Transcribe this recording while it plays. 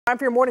Time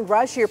for your morning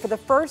rush here. For the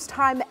first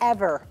time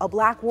ever, a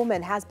black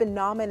woman has been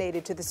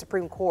nominated to the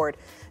Supreme Court.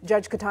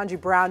 Judge Ketanji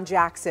Brown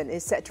Jackson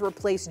is set to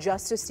replace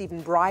Justice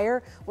Stephen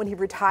Breyer when he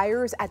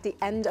retires at the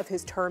end of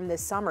his term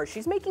this summer.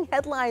 She's making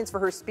headlines for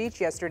her speech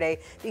yesterday,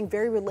 being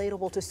very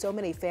relatable to so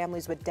many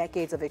families with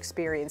decades of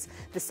experience.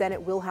 The Senate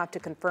will have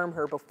to confirm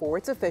her before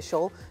it's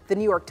official. The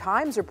New York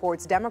Times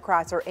reports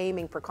Democrats are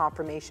aiming for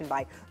confirmation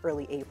by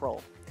early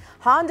April.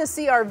 Honda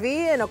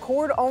CR-V and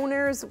Accord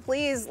owners,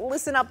 please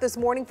listen up this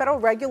morning. Federal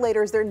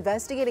regulators, they're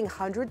investigating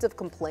hundreds of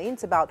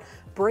complaints about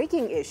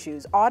braking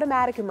issues.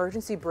 Automatic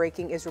emergency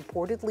braking is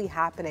reportedly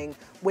happening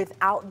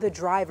without the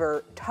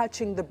driver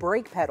touching the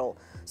brake pedal.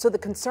 So the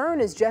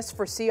concern is just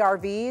for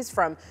CR-Vs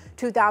from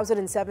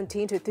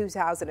 2017 to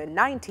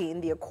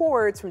 2019, the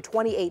Accords from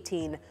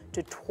 2018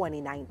 to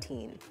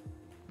 2019.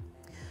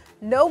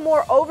 No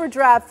more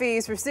overdraft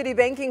fees for Citi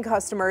banking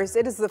customers.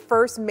 It is the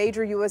first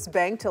major U.S.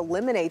 bank to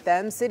eliminate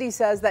them. Citi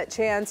says that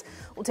change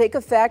will take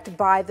effect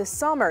by the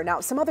summer. Now,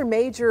 some other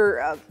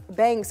major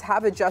banks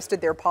have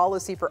adjusted their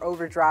policy for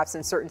overdrafts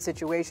in certain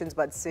situations,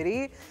 but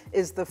Citi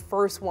is the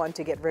first one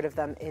to get rid of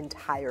them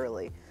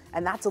entirely.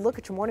 And that's a look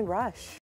at your morning rush.